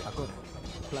 Presto. Voy. Acorde.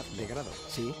 Plasma. Degrado.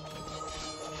 Sí.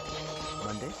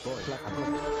 Mande. Voy. Plasma.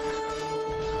 Acorde.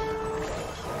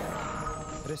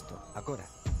 Presto. Acora.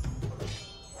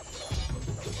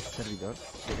 Servidor.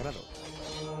 Degrado.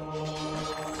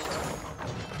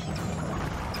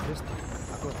 Presto.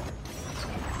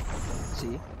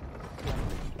 Sí.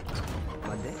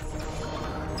 Mande.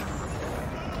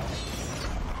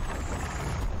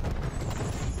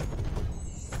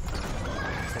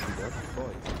 Servidor,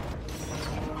 voy.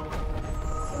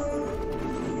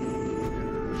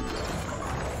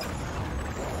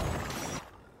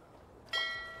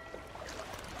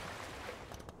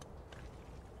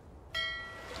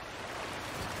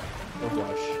 Oh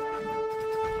gosh.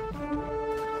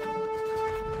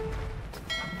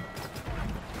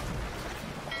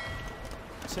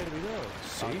 Servidor.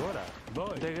 Sí. Ahora.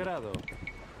 Voy. Degrado.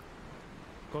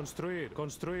 Construir.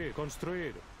 Construir.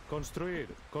 Construir.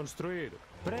 Construir. Construir.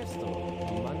 Presto.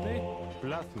 Mande.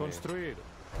 Plazme. Construir.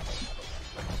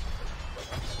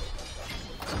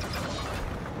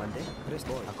 Mande.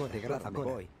 Presto. Voy. Acorde. Grázame.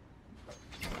 Voy.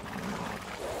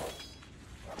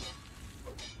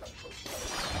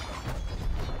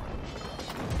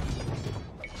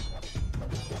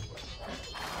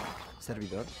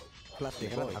 Servidor. Plaz de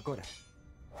grado. Acora.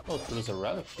 Oh, there's a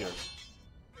relic here.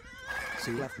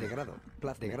 Sí. Plaz de grado.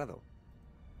 Plaz de grado.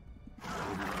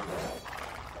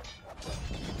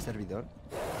 Servidor.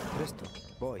 Presto.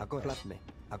 Voy. Acora. Plazme.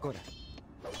 Acora.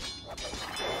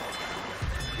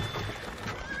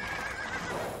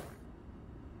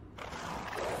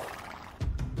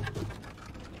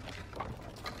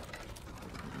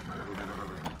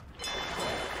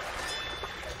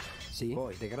 Sí.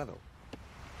 Voy. De grado.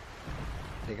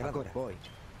 De grado. Acora. Voy.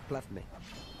 Plazme.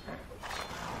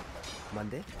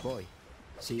 Mande. Voy.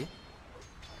 Sí.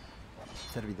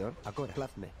 Servidor. Acora.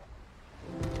 Plazme.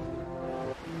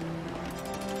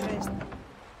 Presto.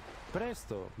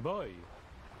 Presto. Voy.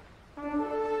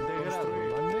 Degrado.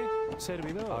 Mande.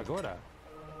 Servidor. Ahora.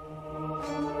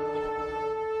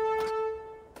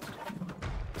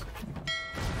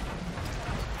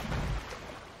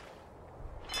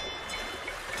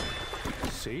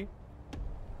 Sí.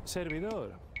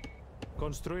 Servidor.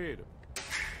 Construir.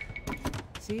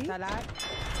 Sí. Talar.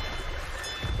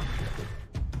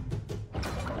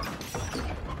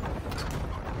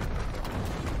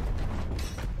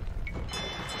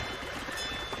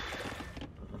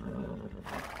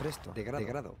 Presto. De grado. De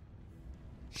grado.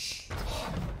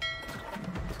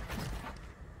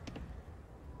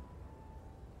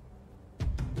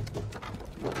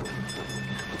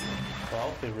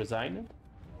 Well, they resigned.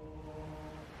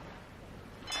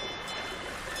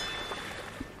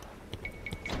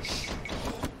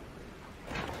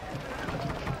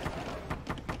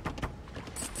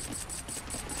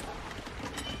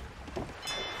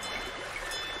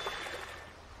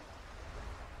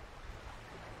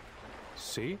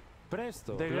 Sí.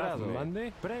 Presto. Degrado.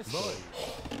 Mande. Presto. Voy.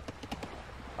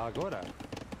 Ahora.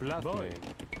 Plazme. Voy.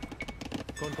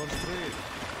 Con construir.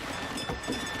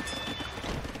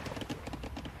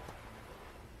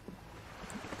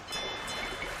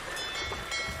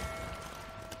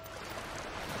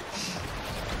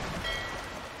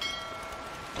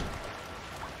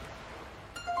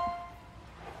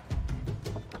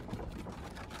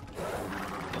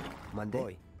 Mande.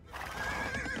 Voy.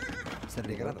 Ser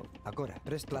de grado. Acora.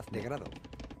 Prest plaz de grado.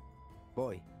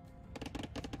 Voy.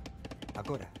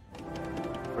 Acora.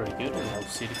 Very good, and now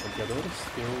City Conquistador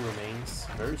still remains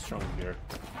very strong here.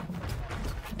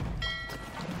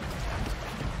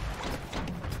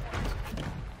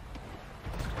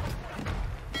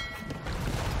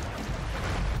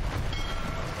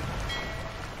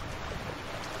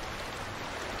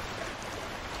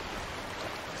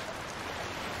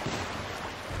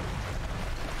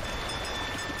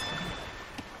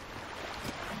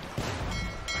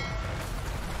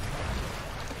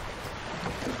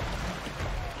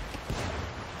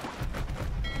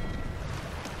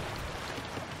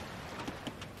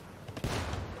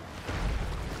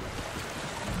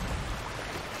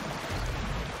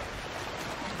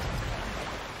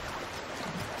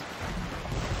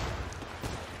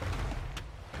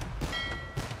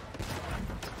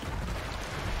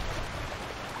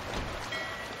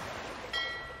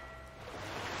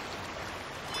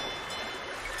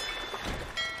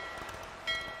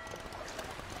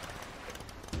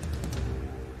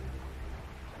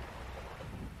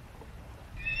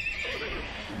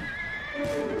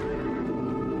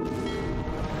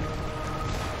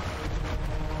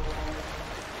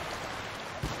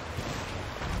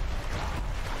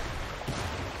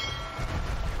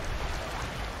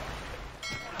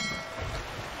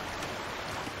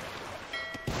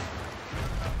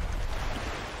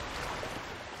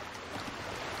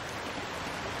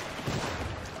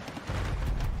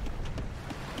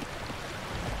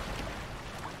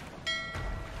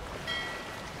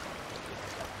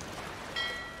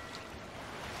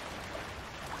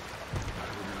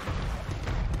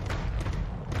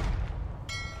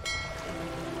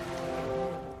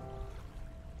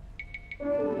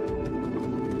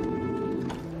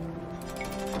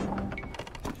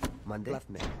 Mande.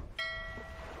 Plazme.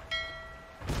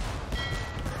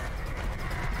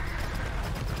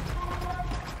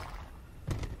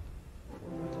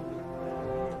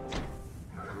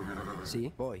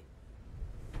 Sí, voy.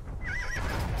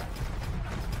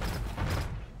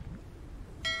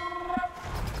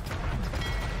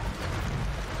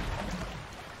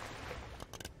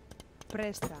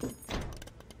 Presta.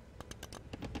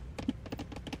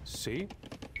 Sí.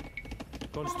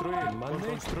 Construir, mande.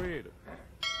 Construir.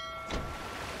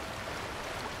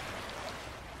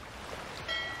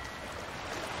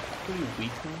 Pretty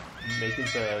weaken, making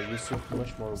the user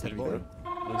much more weaker.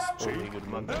 This is probably a good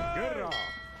move. Guerra.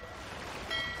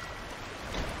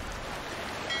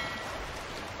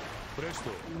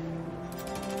 Presto.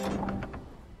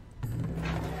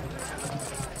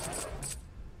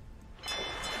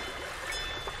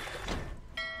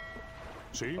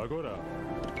 Sí, agora.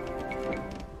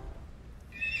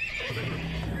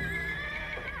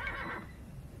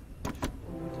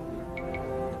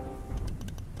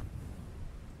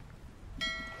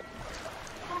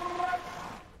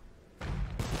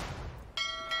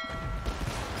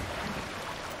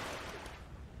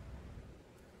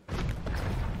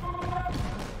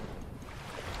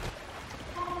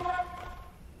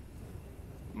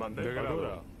 Mande.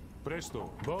 Agora.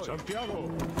 Presto. Voy.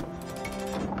 Santiago.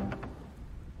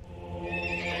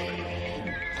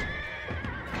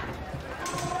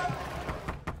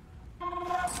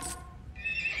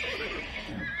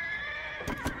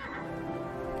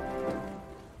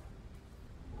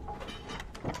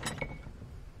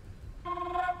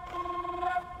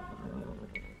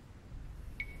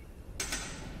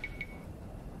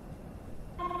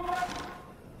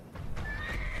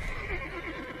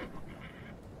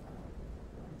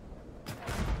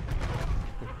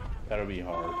 That'll be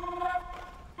hard.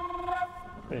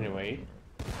 But anyway.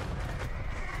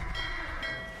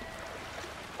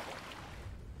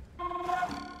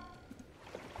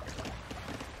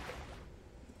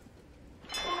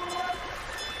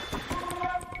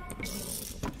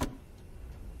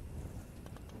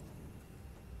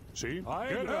 Sí.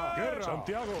 Guerra. Guerra.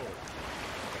 Santiago.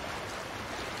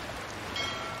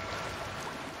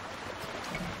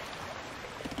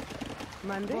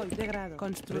 Mande. Voy, de grado.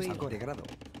 Construir. De grado.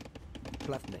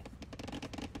 Plazme.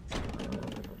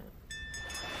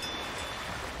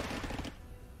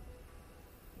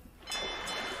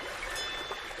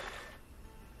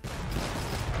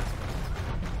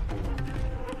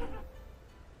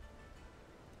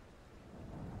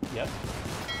 Yep.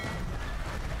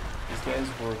 These guys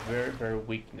were very, very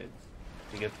weakened.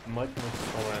 They get much more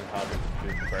slower and harder to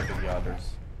do compared to the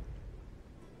others.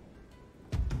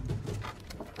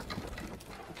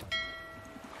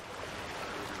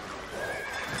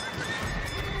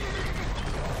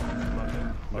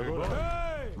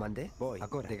 Mande. Voy.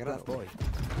 Agora. De grado. Voy.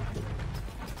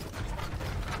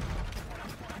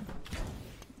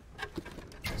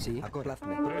 Sí. Agora.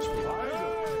 Plazme. Presto.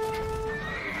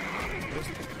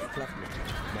 Plazme.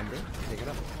 Mande. De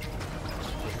grado.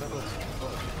 De grado.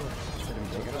 Voy.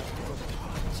 De grado.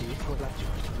 Sí. Plazme.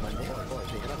 Mande. Voy.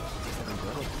 De grado.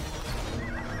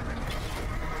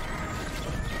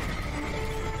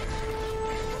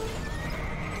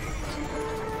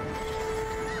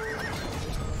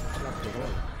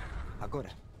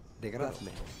 Agora.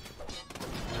 Degradme.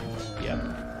 Yep.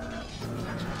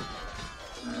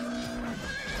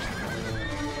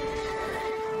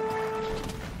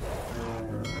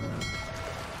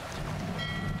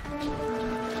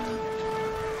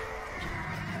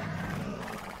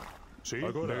 Sí,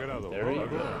 agora. Degrado. There he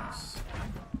goes.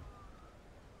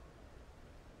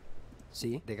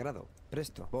 Sí, degrado.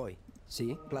 Presto. Voy.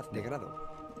 Sí, plaz. Degrado.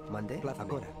 Mande. Plaz.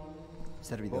 Agora.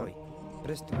 Servidor. Voy.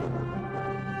 Presto.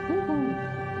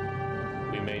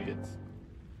 We made it.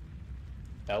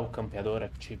 El Campeador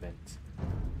achievement.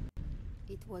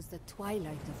 It was the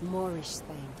twilight of Moorish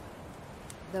Spain.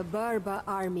 The Berber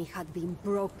army had been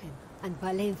broken, and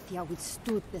Valencia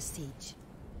withstood the siege.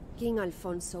 King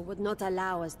Alfonso would not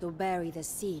allow us to bury the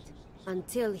Cid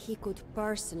until he could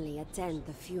personally attend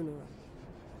the funeral.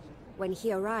 When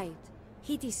he arrived,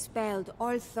 he dispelled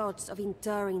all thoughts of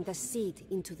interring the Cid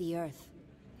into the earth.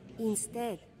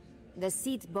 Instead, the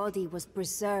Cid's body was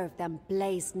preserved and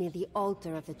placed near the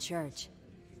altar of the church,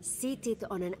 seated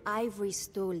on an ivory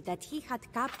stool that he had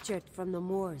captured from the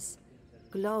Moors,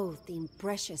 clothed in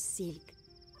precious silk,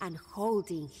 and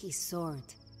holding his sword,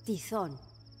 Tizón,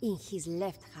 in his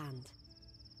left hand.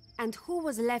 And who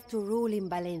was left to rule in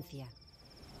Valencia?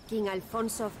 King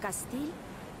Alfonso of Castile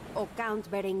or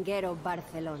Count Berenguer of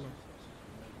Barcelona?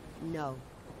 No.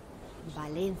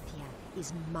 Valencia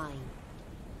is mine.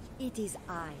 It is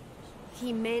I,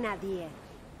 Jimena Diez,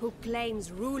 who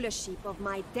claims rulership of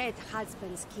my dead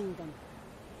husband's kingdom.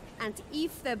 And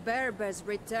if the Berbers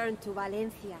return to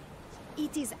Valencia,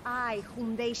 it is I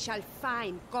whom they shall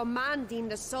find commanding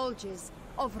the soldiers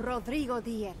of Rodrigo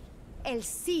Dier, el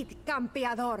Cid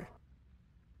Campeador.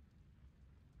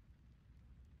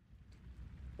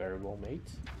 Very well made.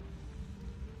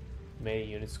 Many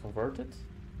units converted.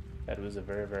 That was a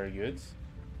very, very good.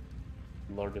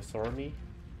 Largest army,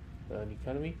 an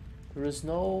economy. There is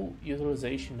no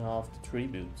utilization of the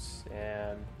tributes,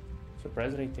 and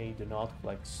surprisingly they do not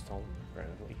collect stone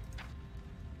apparently.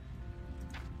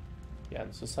 Yeah,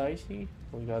 in society,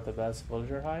 we got the best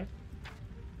villager high,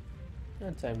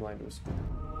 and timeline was good.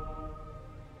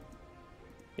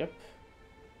 Yep,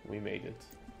 we made it.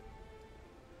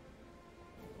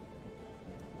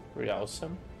 Pretty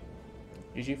awesome.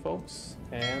 GG folks,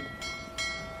 and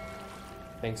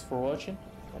thanks for watching,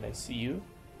 and I see you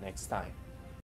next time.